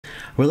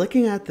We're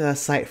looking at the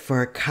site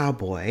for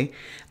Cowboy.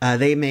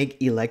 They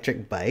make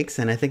electric bikes,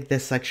 and I think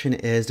this section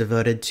is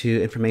devoted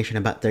to information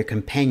about their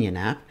companion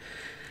app.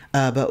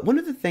 But one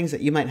of the things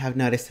that you might have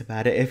noticed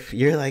about it, if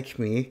you're like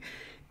me,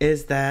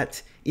 is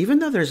that even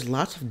though there's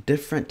lots of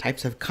different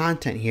types of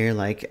content here,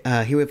 like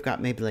here we've got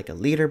maybe like a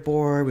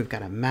leaderboard, we've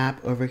got a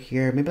map over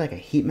here, maybe like a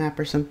heat map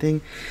or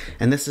something,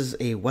 and this is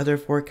a weather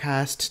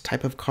forecast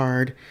type of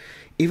card.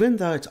 Even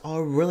though it's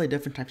all really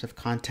different types of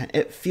content,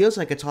 it feels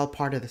like it's all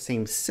part of the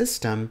same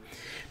system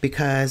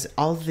because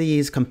all of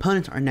these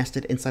components are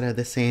nested inside of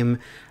the same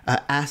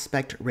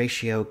aspect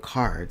ratio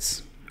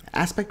cards.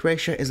 Aspect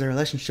ratio is the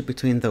relationship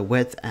between the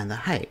width and the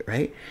height,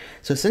 right?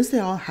 So since they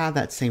all have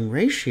that same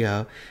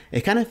ratio,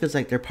 it kind of feels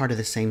like they're part of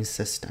the same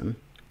system.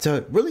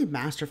 So really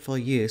masterful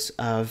use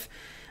of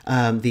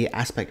the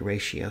aspect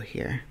ratio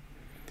here.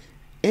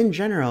 In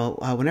general,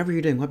 whenever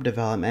you're doing web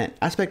development,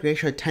 aspect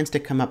ratio tends to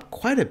come up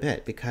quite a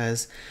bit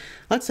because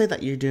let's say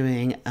that you're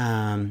doing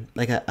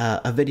like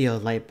a video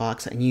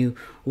lightbox and you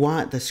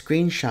want the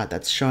screenshot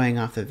that's showing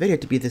off the video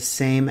to be the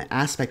same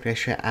aspect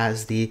ratio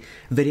as the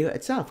video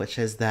itself, which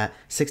is that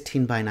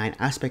 16:9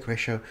 aspect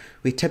ratio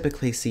we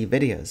typically see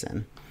videos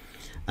in.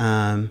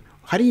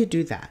 How do you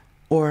do that?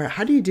 Or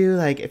how do you do,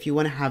 like, if you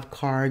want to have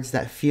cards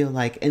that feel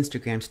like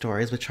Instagram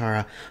stories, which are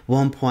a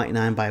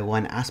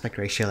 1.9:1 aspect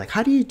ratio, like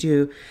how do you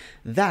do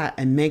that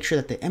and make sure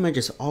that the image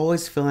is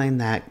always filling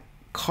that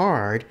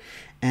card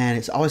and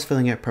it's always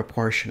filling it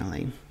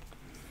proportionally?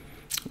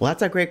 Well,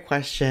 that's a great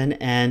question,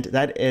 and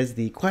that is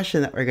the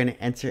question that we're going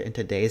to answer in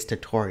today's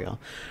tutorial.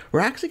 We're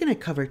actually going to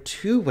cover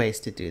two ways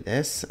to do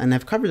this, and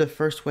I've covered the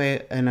first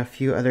way in a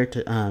few other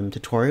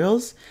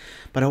tutorials,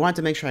 but I wanted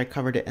to make sure I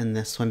covered it in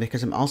this one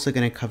because I'm also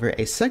going to cover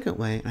a second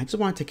way, and I just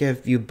wanted to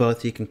give you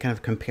both so you can kind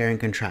of compare and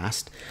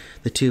contrast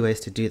the two ways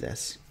to do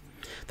this.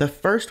 The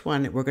first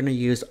one, we're going to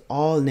use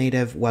all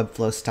native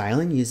Webflow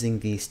styling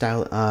using the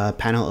style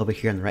panel over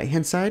here on the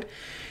right-hand side.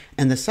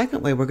 And the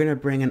second way, we're going to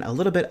bring in a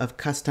little bit of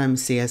custom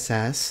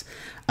CSS,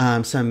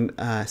 some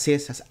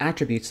CSS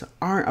attributes that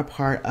aren't a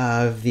part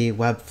of the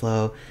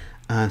Webflow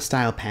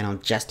style panel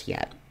just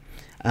yet.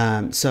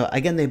 So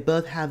again, they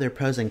both have their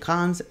pros and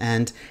cons,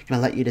 and I'm going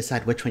to let you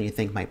decide which one you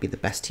think might be the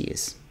best to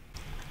use.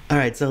 All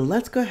right, so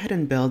let's go ahead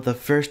and build the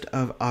first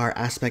of our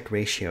aspect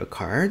ratio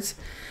cards.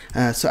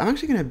 So I'm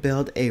actually going to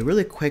build a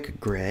really quick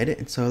grid,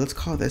 and so let's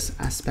call this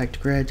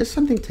aspect grid, just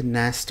something to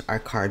nest our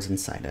cards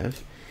inside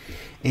of.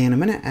 And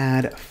I'm going to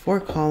add 4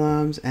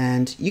 columns,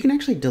 and you can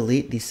actually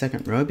delete the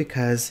second row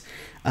because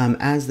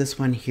as this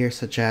one here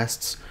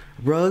suggests,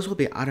 rows will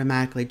be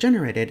automatically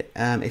generated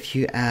if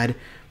you add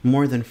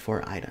more than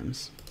 4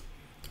 items.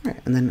 All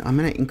right, and then I'm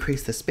going to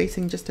increase the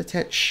spacing just a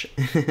titch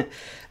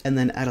and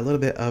then add a little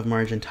bit of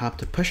margin top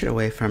to push it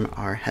away from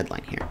our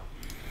headline here.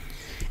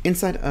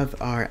 Inside of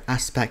our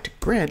aspect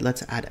grid,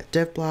 let's add a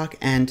div block,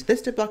 and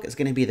this div block is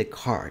going to be the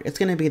card. It's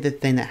going to be the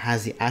thing that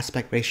has the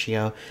aspect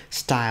ratio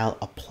style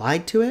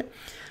applied to it,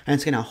 and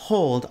it's going to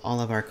hold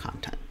all of our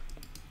content.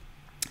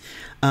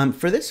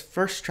 For this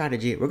first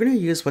strategy, we're going to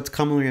use what's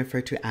commonly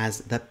referred to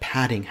as the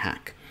padding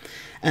hack.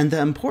 And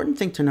the important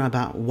thing to know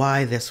about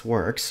why this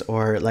works,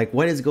 or like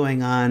what is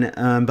going on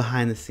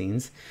behind the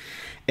scenes,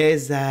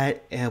 is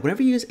that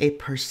whenever you use a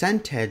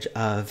percentage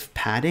of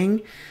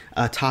padding,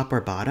 top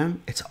or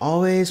bottom, it's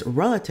always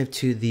relative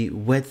to the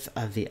width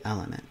of the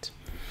element.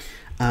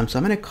 So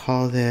I'm going to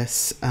call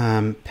this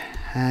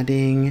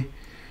padding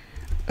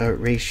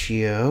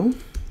ratio.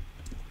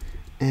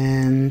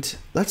 And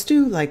let's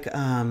do like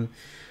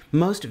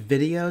most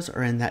videos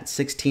are in that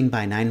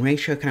 16:9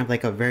 ratio, kind of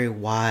like a very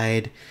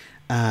wide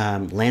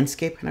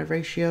landscape kind of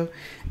ratio,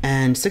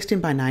 and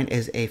 16:9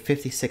 is a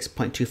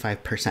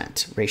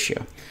 56.25%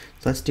 ratio.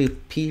 So let's do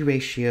P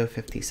ratio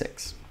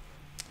 56.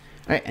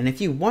 All right, and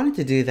if you wanted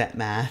to do that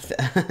math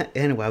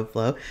in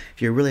Webflow,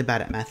 if you're really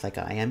bad at math like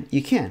I am,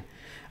 you can.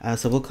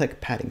 So we'll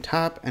click padding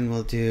top, and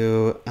we'll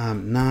do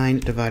 9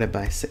 divided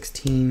by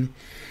 16,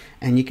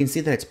 and you can see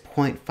that it's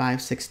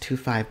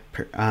 0.5625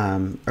 per,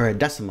 or a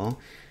decimal.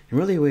 And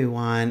really we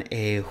want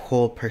a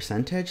whole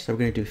percentage, so we're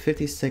going to do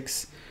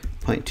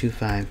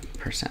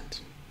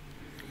 56.25%.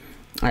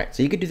 All right,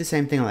 so you could do the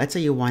same thing. Let's say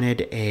you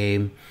wanted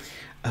a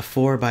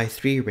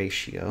 4:3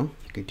 ratio.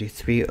 You could do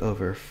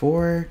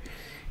 3/4.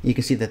 You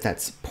can see that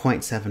that's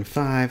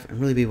 0.75, and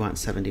really we want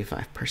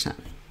 75%.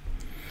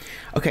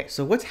 Okay,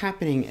 so what's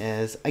happening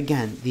is,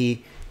 again,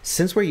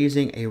 since we're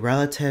using a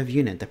relative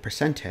unit, the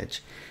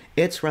percentage,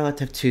 it's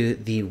relative to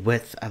the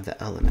width of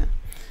the element.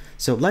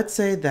 So let's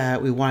say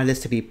that we wanted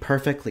this to be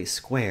perfectly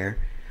square.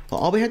 Well,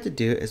 all we had to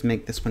do is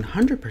make this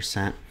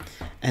 100%,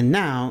 and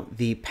now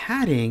the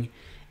padding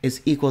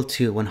is equal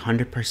to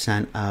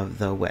 100% of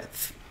the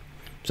width.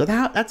 So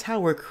that's how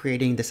we're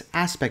creating this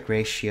aspect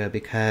ratio,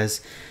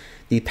 because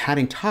the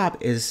padding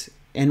top is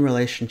in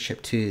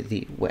relationship to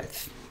the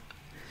width.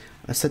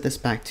 Let's set this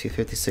back to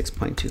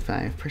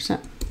 56.25%.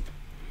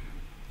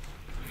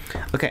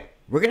 Okay,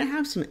 we're going to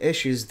have some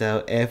issues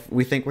though if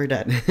we think we're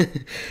done.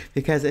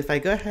 Because if I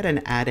go ahead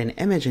and add an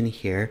image in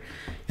here,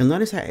 you'll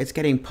notice that it's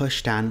getting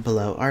pushed down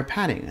below our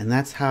padding, and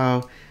that's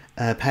how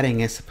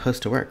padding is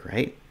supposed to work,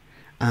 right?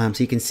 So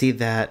you can see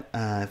that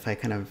if I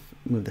kind of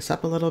move this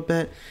up a little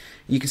bit,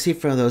 you can see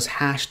for those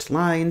hashed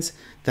lines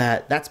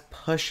that that's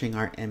pushing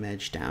our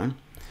image down.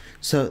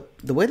 So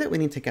the way that we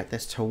need to get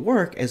this to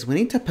work is we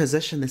need to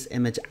position this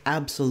image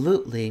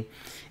absolutely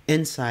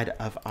inside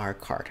of our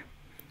card.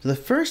 So the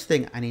first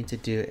thing I need to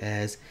do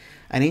is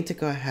I need to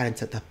go ahead and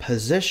set the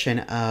position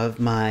of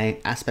my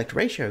aspect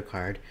ratio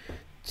card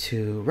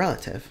to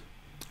relative.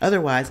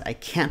 Otherwise, I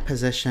can't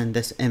position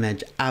this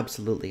image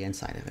absolutely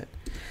inside of it.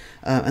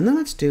 And then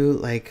let's do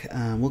like,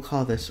 we'll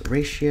call this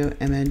ratio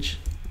image.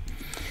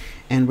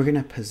 And we're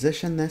gonna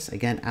position this,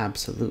 again,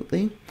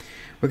 absolutely.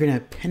 We're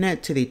gonna pin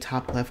it to the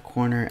top left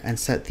corner and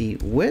set the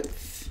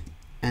width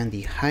and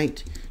the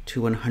height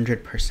to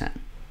 100%.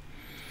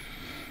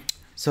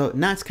 So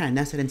now it's kind of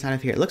nested inside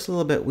of here. It looks a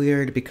little bit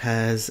weird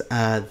because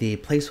the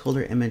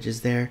placeholder image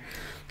is there.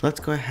 Let's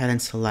go ahead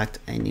and select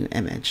a new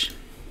image.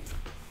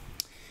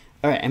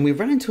 All right, and we've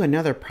run into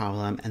another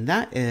problem, and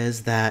that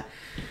is that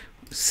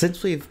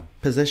since we've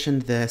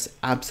positioned this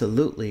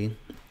absolutely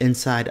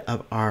inside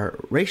of our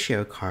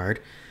ratio card,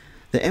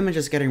 the image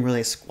is getting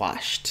really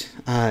squashed.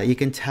 You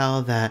can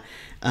tell that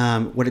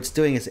what it's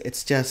doing is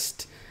it's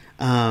just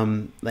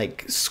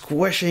like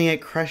squishing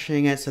it,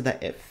 crushing it so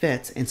that it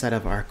fits inside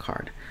of our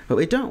card. But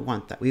we don't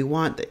want that. We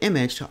want the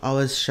image to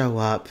always show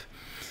up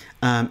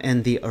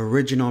in the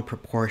original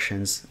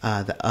proportions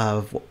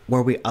of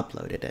where we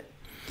uploaded it.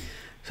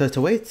 So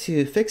the way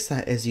to fix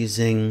that is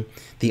using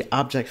the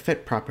object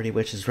fit property,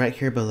 which is right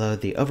here below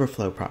the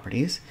overflow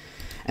properties.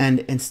 And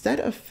instead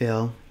of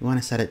fill, we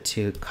want to set it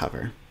to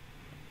cover.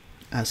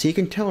 So you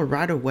can tell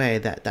right away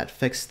that that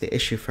fixed the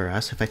issue for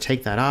us. If I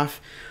take that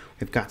off,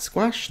 we've got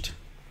squashed.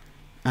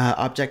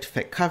 Object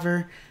fit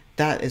cover,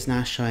 that is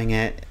now showing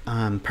it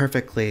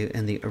perfectly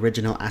in the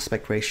original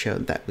aspect ratio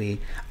that we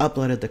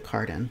uploaded the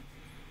card in.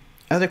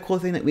 Other cool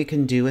thing that we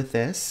can do with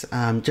this,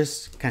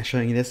 just kind of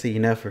showing you this so you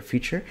know for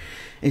future,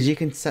 is you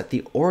can set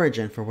the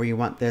origin for where you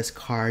want this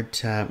card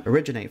to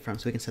originate from.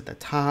 So we can set the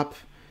top,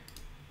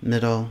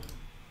 middle,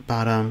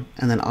 bottom,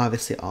 and then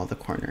obviously all the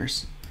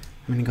corners.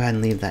 I'm gonna go ahead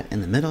and leave that in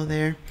the middle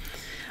there.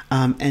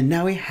 And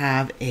now we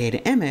have an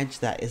image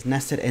that is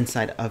nested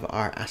inside of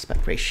our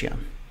aspect ratio.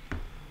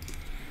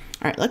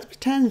 All right, let's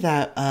pretend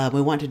that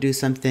we want to do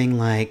something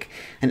like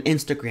an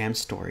Instagram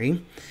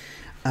story.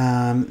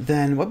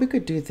 Then what we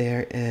could do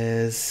there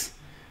is,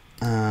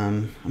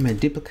 I'm gonna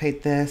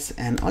duplicate this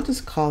and I'll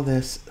just call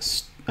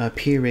this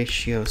P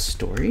ratio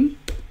story.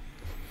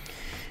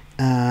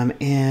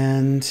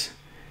 And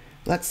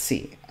let's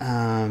see,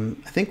 I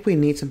think we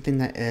need something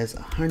that is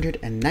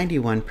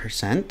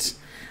 191%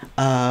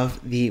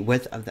 of the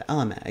width of the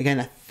element.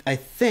 Again, I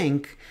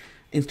think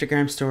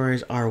Instagram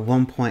stories are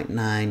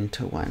 1.9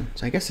 to 1.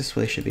 So I guess this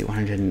really should be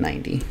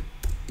 190.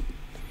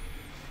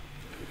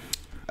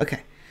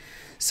 Okay,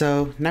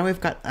 so now we've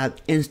got an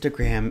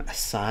Instagram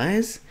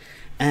size,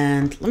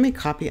 and let me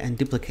copy and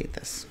duplicate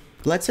this.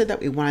 Let's say that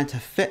we wanted to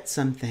fit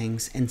some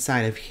things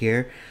inside of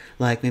here,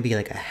 like maybe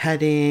like a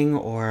heading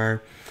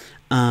or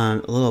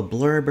a little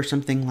blurb or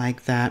something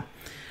like that.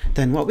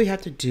 Then what we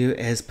have to do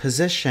is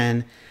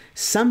position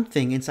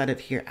something inside of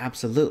here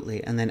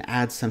absolutely, and then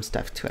add some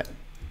stuff to it.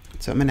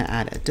 So I'm going to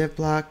add a div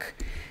block,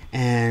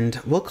 and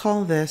we'll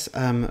call this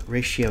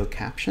ratio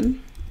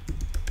caption.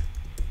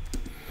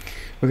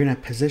 We're going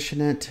to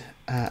position it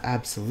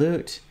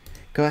absolute.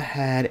 Go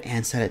ahead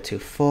and set it to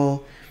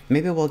full.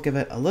 Maybe we'll give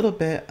it a little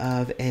bit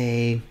of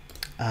a,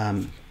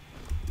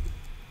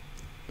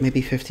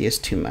 maybe 50 is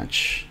too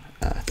much,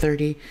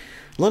 30.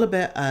 A little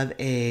bit of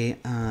a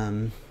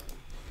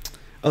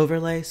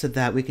overlay so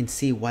that we can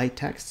see white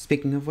text.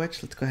 Speaking of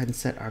which, let's go ahead and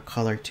set our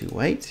color to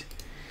white.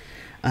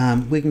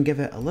 We can give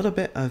it a little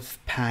bit of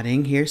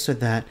padding here so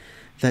that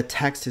the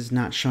text is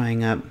not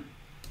showing up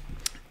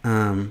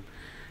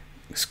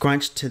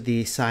scrunched to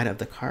the side of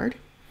the card.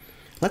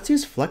 Let's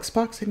use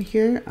Flexbox in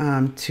here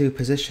to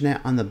position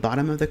it on the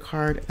bottom of the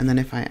card. And then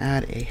if I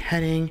add a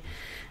heading,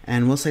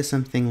 and we'll say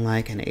something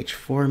like an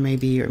H4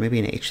 maybe, or maybe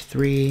an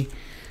H3,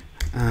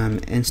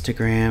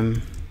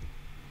 Instagram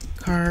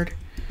card.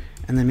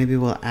 And then maybe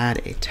we'll add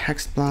a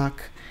text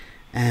block.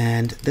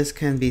 And this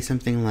can be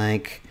something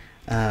like,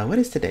 what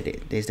is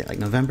today's date? Like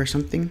November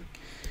something?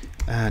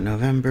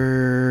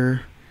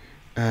 November,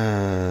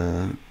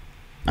 I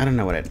don't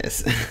know what it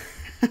is.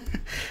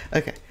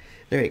 Okay,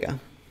 there you go.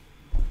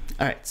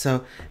 All right,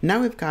 so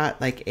now we've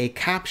got like a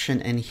caption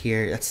in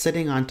here that's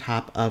sitting on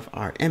top of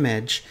our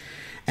image,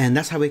 and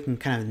that's how we can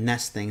kind of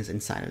nest things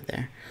inside of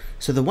there.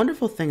 So the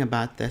wonderful thing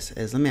about this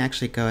is, let me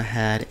actually go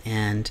ahead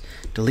and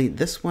delete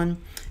this one.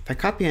 If I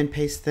copy and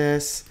paste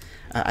this,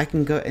 I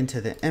can go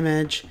into the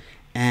image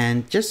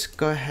and just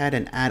go ahead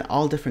and add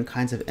all different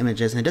kinds of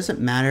images. And it doesn't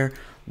matter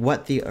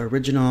what the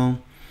original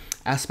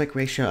aspect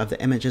ratio of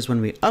the image is when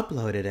we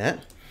uploaded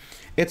it.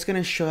 It's going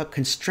to show up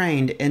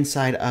constrained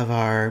inside of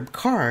our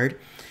card,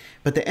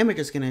 but the image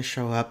is going to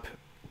show up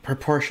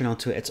proportional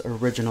to its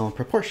original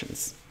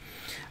proportions.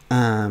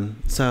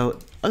 So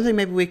other thing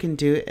maybe we can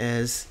do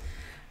is,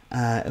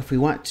 if we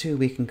want to,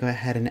 we can go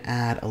ahead and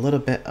add a little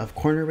bit of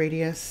corner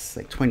radius,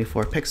 like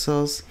 24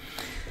 pixels.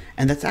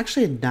 And that's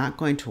actually not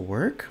going to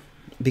work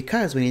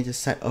because we need to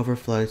set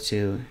overflow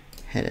to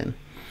hidden.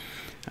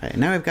 All right,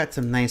 now we've got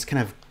some nice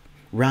kind of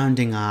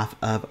rounding off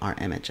of our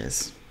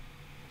images.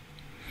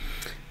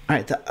 All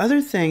right, the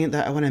other thing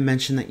that I want to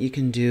mention that you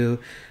can do,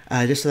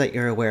 just so that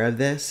you're aware of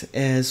this,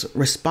 is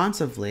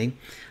responsively,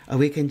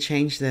 we can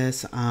change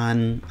this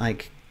on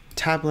like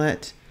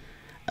tablet,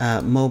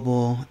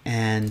 mobile,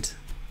 and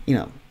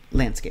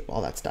landscape,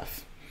 all that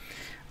stuff.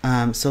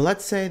 So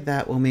let's say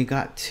that when we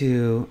got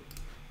to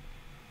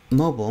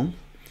mobile,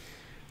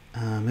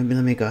 maybe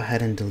let me go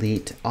ahead and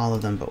delete all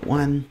of them but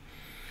one.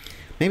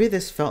 Maybe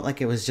this felt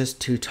like it was just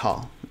too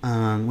tall.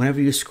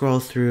 Whenever you scroll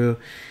through,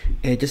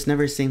 it just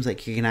never seems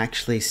like you can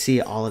actually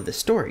see all of the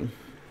story.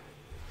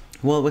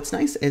 Well, what's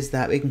nice is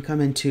that we can come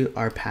into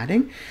our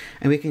padding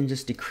and we can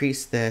just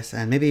decrease this,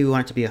 and maybe we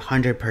want it to be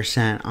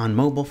 100% on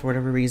mobile for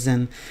whatever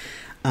reason.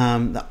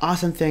 The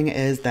awesome thing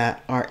is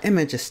that our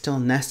image is still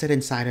nested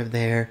inside of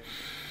there.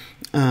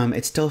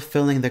 It's still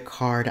filling the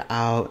card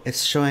out.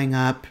 It's showing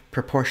up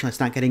proportional. It's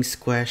not getting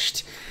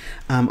squished.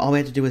 All we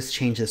have to do is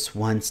change this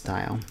one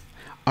style.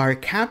 Our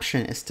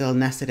caption is still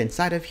nested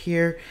inside of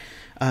here.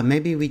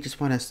 Maybe we just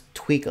want to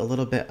tweak a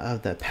little bit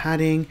of the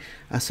padding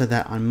so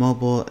that on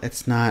mobile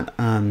it's not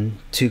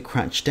too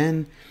crunched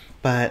in,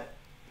 but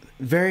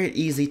very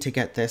easy to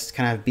get this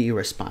kind of be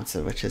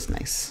responsive, which is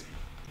nice.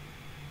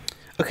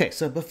 Okay,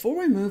 so before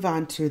we move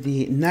on to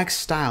the next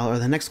style or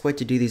the next way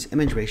to do these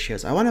image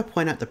ratios, I want to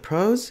point out the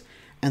pros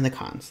and the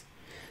cons.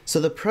 So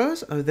the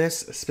pros of this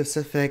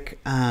specific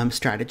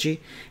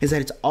strategy is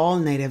that it's all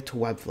native to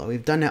Webflow.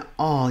 We've done it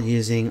all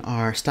using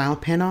our style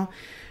panel.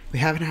 We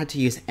haven't had to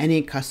use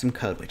any custom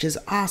code, which is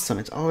awesome.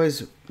 It's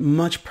always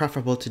much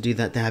preferable to do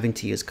that than having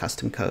to use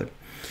custom code.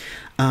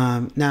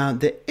 Now,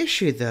 the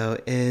issue though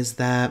is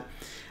that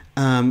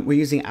we're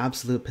using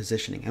absolute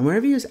positioning. And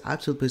whenever you use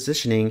absolute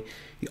positioning,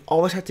 you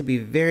always have to be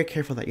very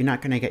careful that you're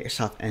not going to get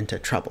yourself into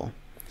trouble.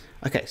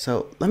 Okay,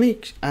 so let me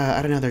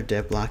add another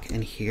div block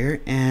in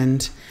here,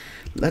 and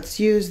let's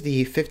use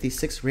the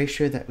 56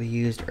 ratio that we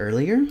used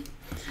earlier.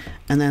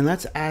 And then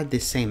let's add the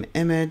same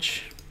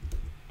image,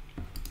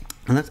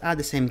 and let's add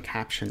the same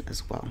caption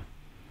as well.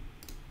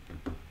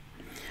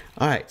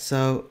 All right,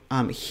 so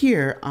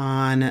here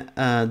on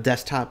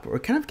desktop, we're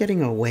kind of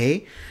getting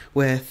away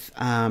with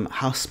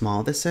how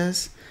small this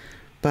is,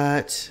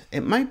 but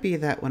it might be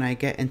that when I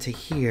get into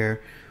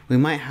here, we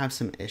might have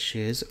some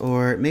issues,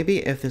 or maybe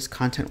if this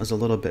content was a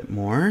little bit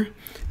more,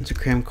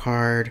 Instagram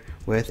card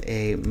with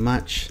a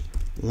much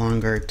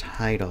longer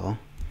title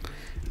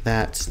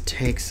that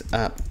takes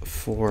up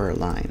 4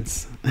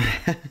 lines.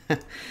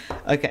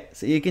 Okay,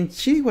 so you can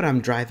see what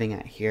I'm driving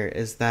at here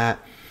is that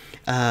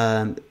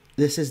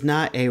this is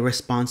not a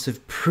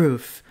responsive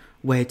proof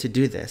way to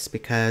do this,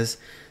 because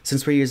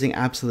since we're using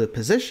absolute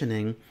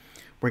positioning,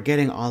 we're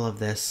getting all of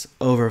this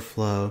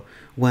overflow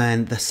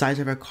when the size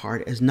of our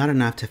card is not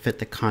enough to fit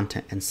the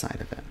content inside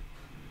of it.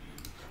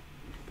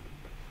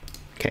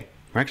 Okay,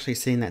 we're actually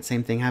seeing that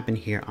same thing happen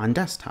here on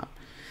desktop.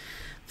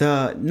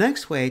 The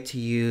next way to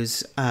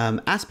use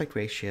aspect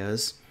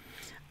ratios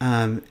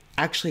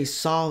actually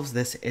solves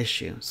this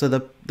issue. So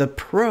the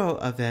pro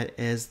of it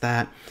is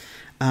that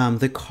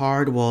the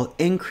card will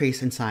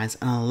increase in size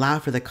and allow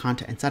for the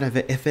content inside of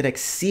it if it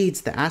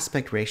exceeds the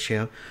aspect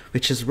ratio,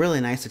 which is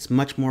really nice. It's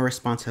much more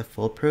responsive,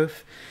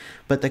 foolproof.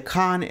 But the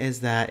con is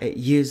that it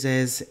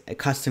uses a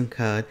custom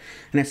code,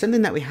 and it's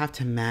something that we have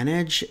to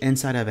manage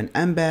inside of an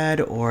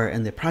embed or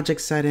in the project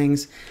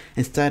settings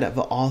instead of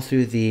all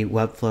through the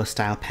Webflow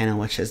style panel,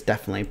 which is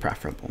definitely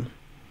preferable.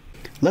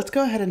 Let's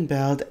go ahead and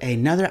build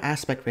another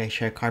aspect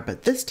ratio card,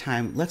 but this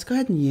time let's go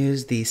ahead and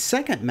use the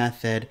second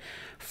method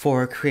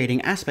for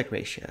creating aspect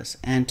ratios.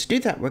 And to do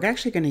that, we're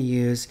actually going to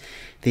use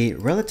the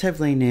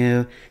relatively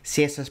new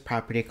CSS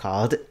property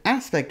called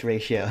aspect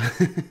ratio.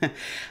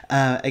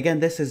 Again,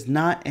 this is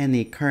not in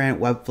the current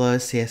Webflow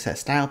CSS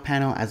style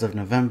panel as of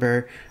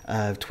November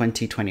of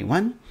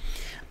 2021.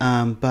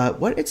 But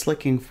what it's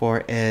looking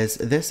for is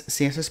this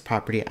CSS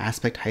property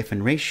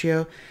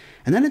aspect-ratio,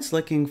 and then it's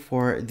looking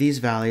for these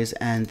values,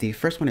 and the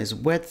first one is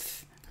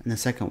width, and the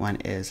second one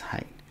is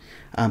height.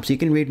 So you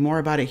can read more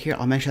about it here.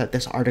 I'll mention that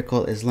this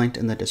article is linked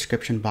in the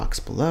description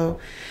box below.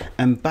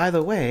 And by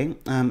the way,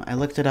 I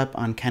looked it up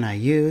on Can I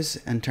Use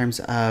in terms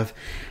of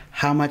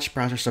how much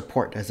browser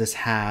support does this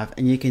have.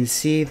 And you can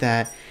see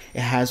that it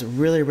has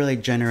really, really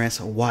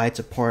generous wide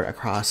support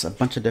across a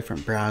bunch of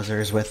different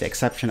browsers, with the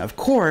exception, of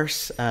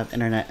course, of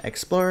Internet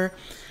Explorer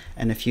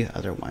and a few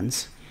other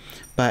ones.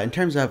 But in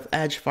terms of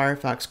Edge,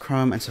 Firefox,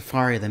 Chrome, and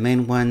Safari, the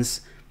main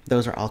ones,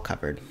 those are all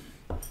covered.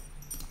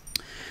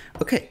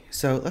 Okay,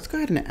 so let's go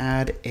ahead and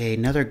add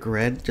another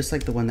grid, just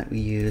like the one that we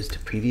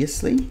used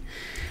previously.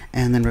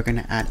 And then we're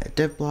going to add a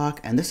div block,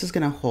 and this is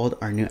going to hold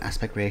our new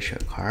aspect ratio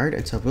card.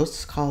 And so we'll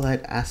just call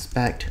it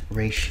aspect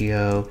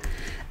ratio.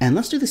 And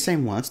let's do the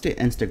same one. Let's do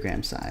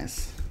Instagram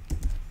size.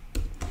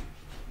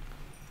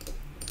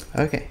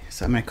 Okay,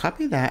 so I'm going to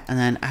copy that, and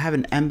then I have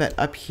an embed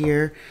up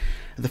here.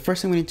 The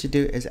first thing we need to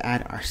do is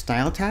add our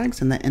style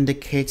tags, and that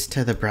indicates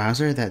to the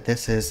browser that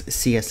this is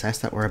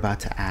CSS that we're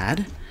about to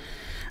add.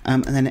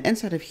 And then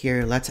inside of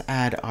here, let's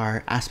add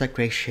our aspect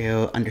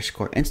ratio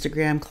underscore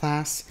Instagram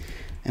class.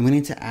 And we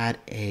need to add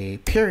a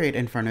period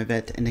in front of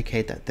it to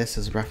indicate that this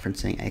is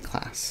referencing a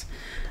class.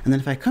 And then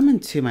if I come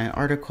into my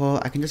article,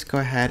 I can just go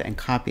ahead and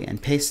copy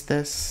and paste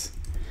this.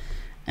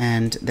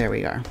 And there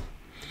we are.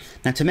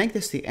 Now to make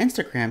this the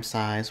Instagram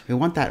size, we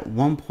want that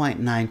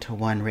 1.9 to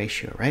 1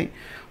 ratio, right?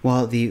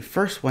 Well, the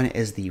first one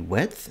is the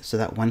width, so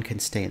that one can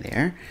stay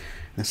there.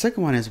 And the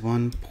second one is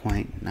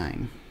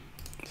 1.9.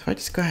 So I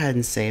just go ahead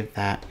and save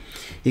that.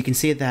 You can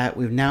see that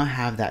we now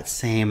have that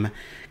same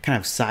kind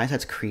of size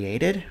that's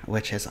created,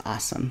 which is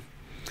awesome.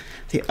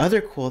 The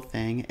other cool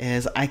thing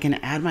is I can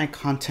add my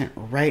content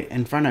right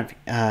in front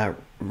of,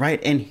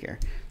 right in here.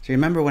 So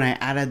remember when I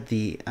added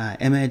the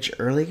image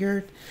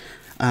earlier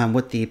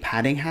with the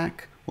padding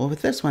hack? Well,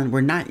 with this one,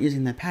 we're not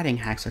using the padding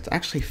hack, so it's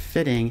actually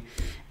fitting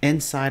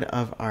inside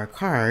of our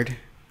card.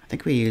 I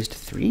think we used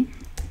 3,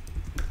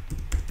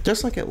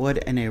 just like it would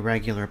in a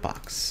regular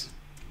box.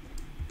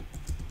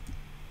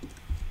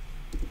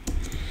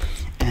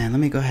 And let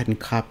me go ahead and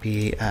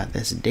copy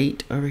this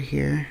date over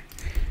here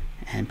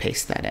and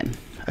paste that in.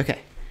 Okay,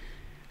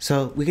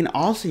 so we can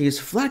also use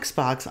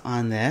Flexbox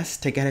on this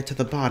to get it to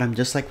the bottom,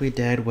 just like we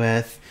did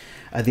with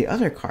the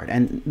other card.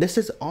 And this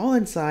is all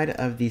inside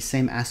of the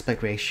same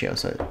aspect ratio.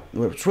 So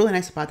what's really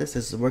nice about this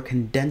is we're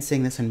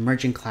condensing this and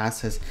merging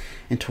classes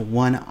into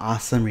one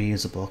awesome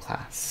reusable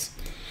class.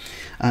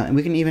 And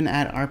we can even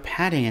add our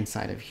padding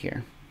inside of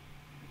here.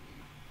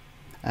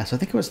 So I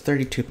think it was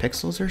 32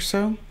 pixels or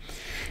so.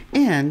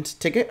 And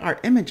to get our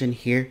image in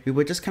here, we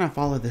would just kind of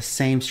follow the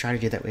same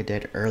strategy that we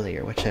did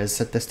earlier, which is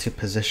set this to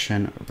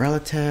position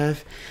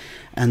relative,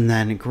 and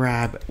then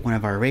grab one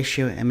of our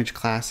ratio image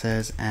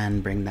classes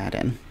and bring that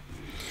in.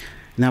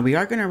 Now we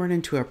are going to run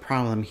into a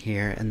problem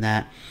here in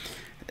that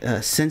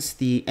since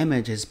the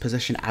image is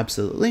positioned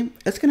absolutely,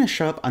 it's going to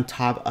show up on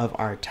top of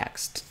our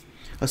text.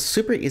 A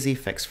super easy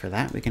fix for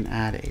that. We can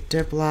add a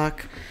div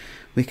block.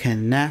 We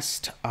can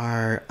nest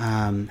our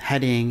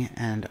heading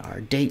and our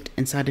date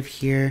inside of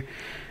here.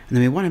 And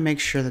then we want to make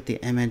sure that the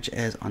image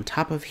is on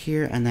top of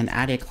here, and then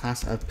add a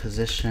class of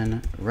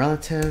position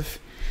relative.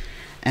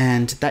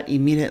 And that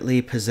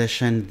immediately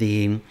positioned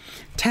the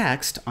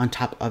text on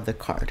top of the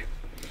card.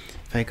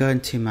 If I go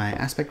into my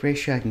aspect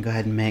ratio, I can go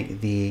ahead and make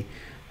the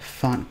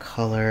font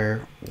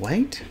color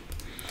white.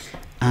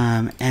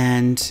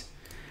 And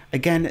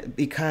again,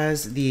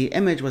 because the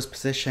image was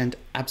positioned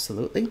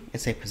absolutely,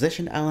 it's a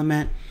positioned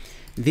element.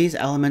 These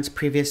elements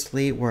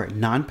previously were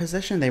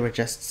non-positioned, they were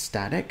just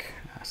static,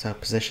 so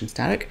position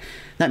static.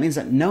 That means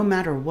that no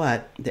matter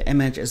what, the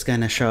image is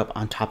going to show up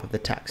on top of the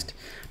text.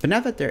 But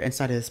now that they're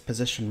inside of this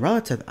position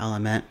relative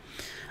element,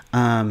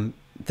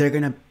 they're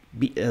going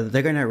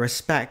to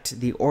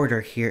respect the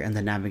order here in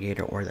the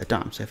navigator or the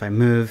DOM. So if I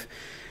move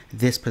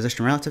this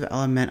position relative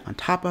element on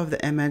top of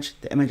the image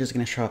is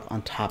going to show up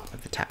on top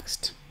of the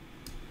text.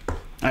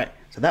 All right,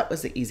 so that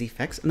was the easy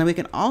fix. And then we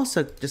can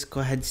also just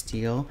go ahead and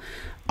steal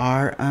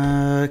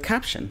our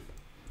caption.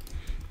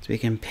 So we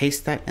can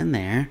paste that in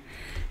there,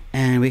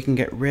 and we can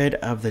get rid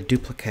of the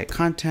duplicate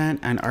content,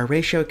 and our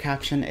ratio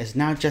caption is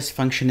now just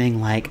functioning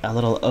like a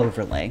little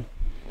overlay.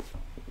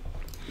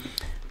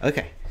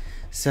 Okay.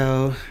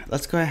 So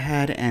let's go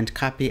ahead and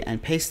copy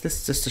and paste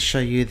this just to show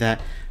you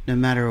that no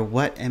matter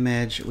what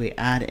image we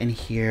add in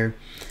here,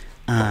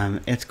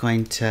 it's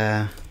going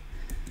to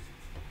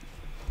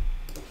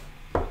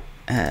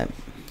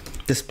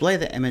display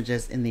the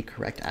images in the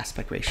correct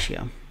aspect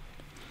ratio.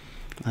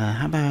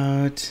 How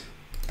about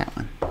that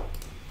one?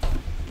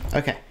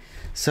 Okay,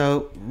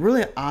 so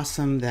really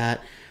awesome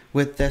that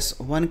with this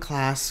one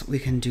class, we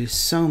can do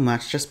so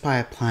much just by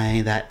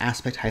applying that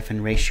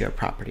aspect-ratio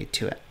property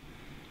to it.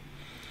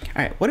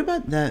 All right, what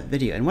about the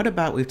video? And what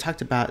about, we've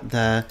talked about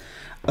the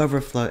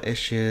overflow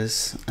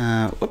issues.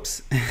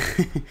 Whoops.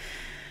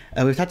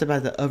 We've talked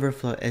about the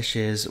overflow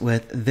issues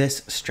with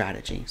this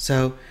strategy.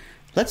 So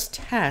let's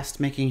test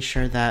making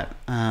sure that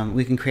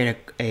we can create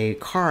a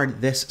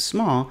card this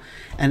small,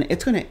 and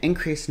it's going to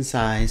increase in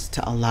size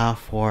to allow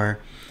for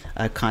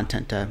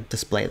content to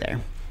display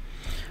there.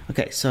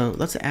 Okay, so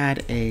let's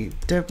add a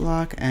div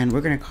block, and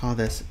we're going to call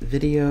this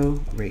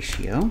video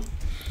ratio.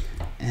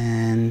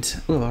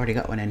 And oh, I've already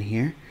got one in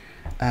here.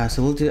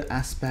 So we'll do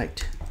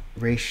aspect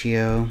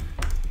ratio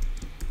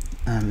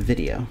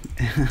video.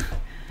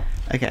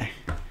 Okay.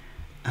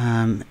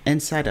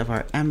 Inside of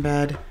our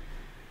embed,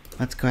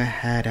 let's go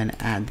ahead and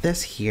add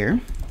this here.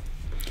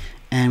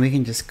 And we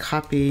can just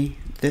copy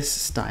this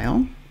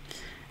style.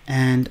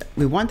 And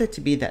we want it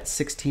to be that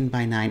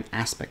 16:9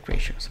 aspect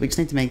ratio. So we just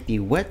need to make the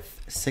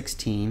width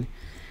 16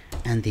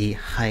 and the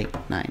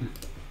height 9.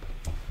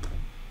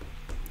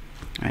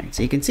 All right,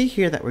 so you can see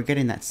here that we're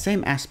getting that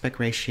same aspect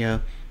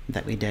ratio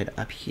that we did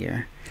up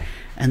here.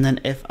 And then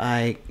if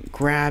I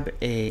grab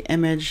a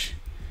image,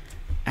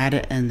 add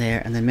it in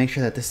there, and then make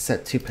sure that this is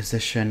set to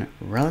position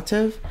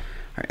relative,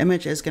 our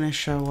image is going to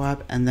show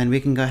up, and then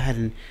we can go ahead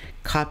and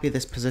copy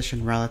this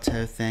position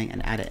relative thing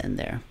and add it in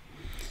there.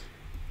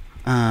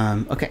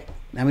 Okay,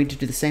 now we need to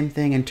do the same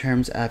thing in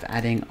terms of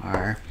adding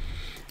our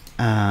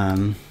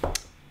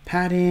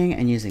padding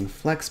and using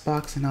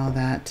Flexbox and all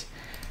that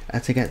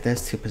to get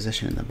this to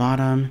position in the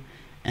bottom.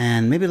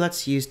 And maybe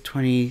let's use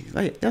 20,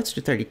 let's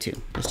do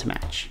 32 just to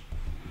match.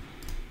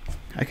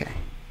 Okay.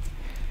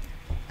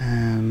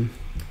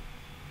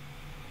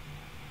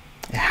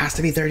 It has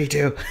to be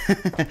 32.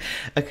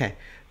 Okay,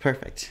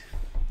 perfect.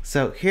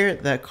 So here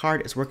the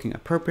card is working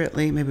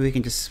appropriately. Maybe we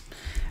can just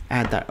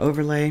add that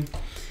overlay.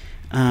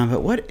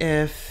 But what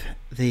if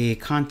the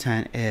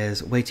content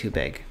is way too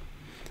big?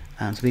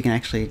 So we can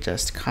actually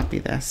just copy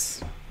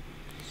this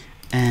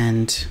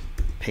and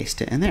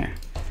paste it in there.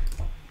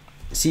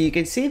 So you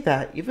can see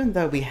that even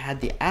though we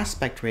had the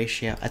aspect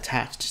ratio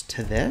attached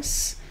to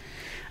this,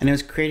 and it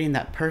was creating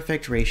that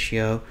perfect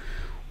ratio,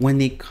 when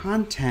the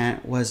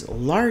content was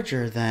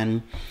larger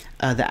than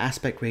the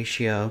aspect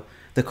ratio,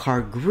 the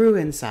card grew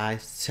in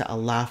size to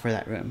allow for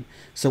that room.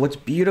 So what's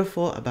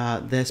beautiful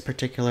about this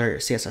particular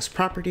CSS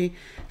property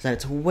is that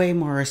it's way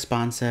more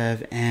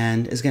responsive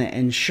and is going to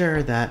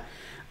ensure that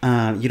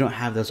you don't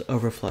have those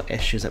overflow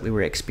issues that we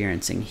were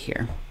experiencing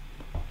here.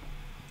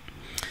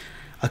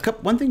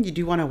 One thing you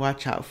do want to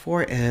watch out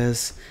for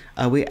is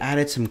we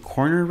added some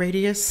corner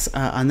radius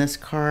on this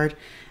card.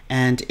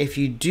 And if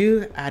you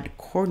do add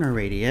corner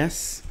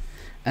radius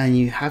and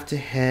you have to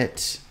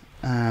hit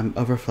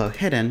overflow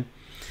hidden,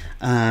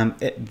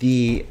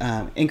 the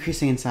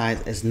increasing in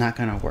size is not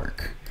going to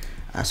work.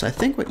 So I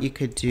think what you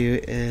could do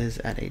is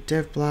add a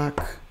div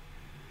block,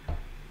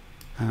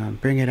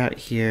 bring it out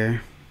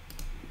here,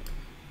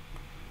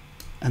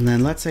 and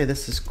then let's say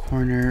this is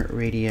corner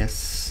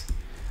radius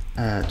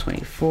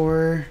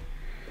 24.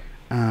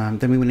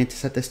 Then we would need to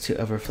set this to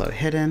overflow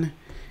hidden,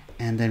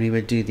 and then we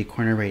would do the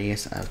corner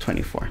radius of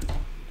 24.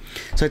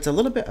 So it's a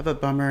little bit of a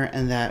bummer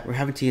in that we're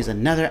having to use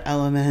another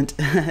element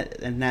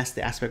and that's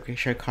the aspect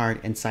ratio card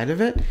inside of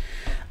it.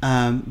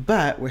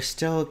 But we're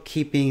still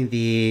keeping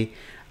the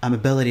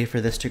ability for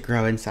this to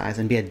grow in size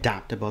and be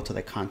adaptable to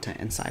the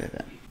content inside of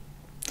it.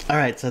 All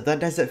right, so that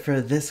does it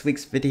for this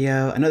week's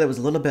video. I know that was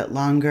a little bit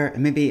longer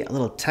and maybe a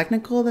little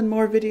technical than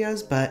more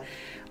videos, but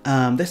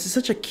this is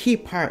such a key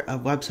part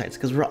of websites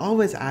because we're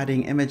always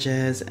adding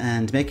images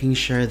and making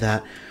sure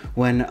that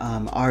when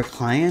our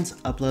clients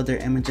upload their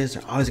images,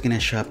 they're always going to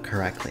show up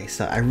correctly.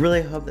 So I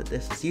really hope that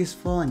this is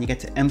useful and you get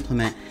to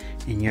implement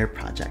in your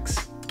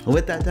projects. Well,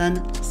 with that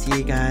done, see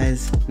you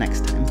guys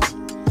next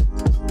time.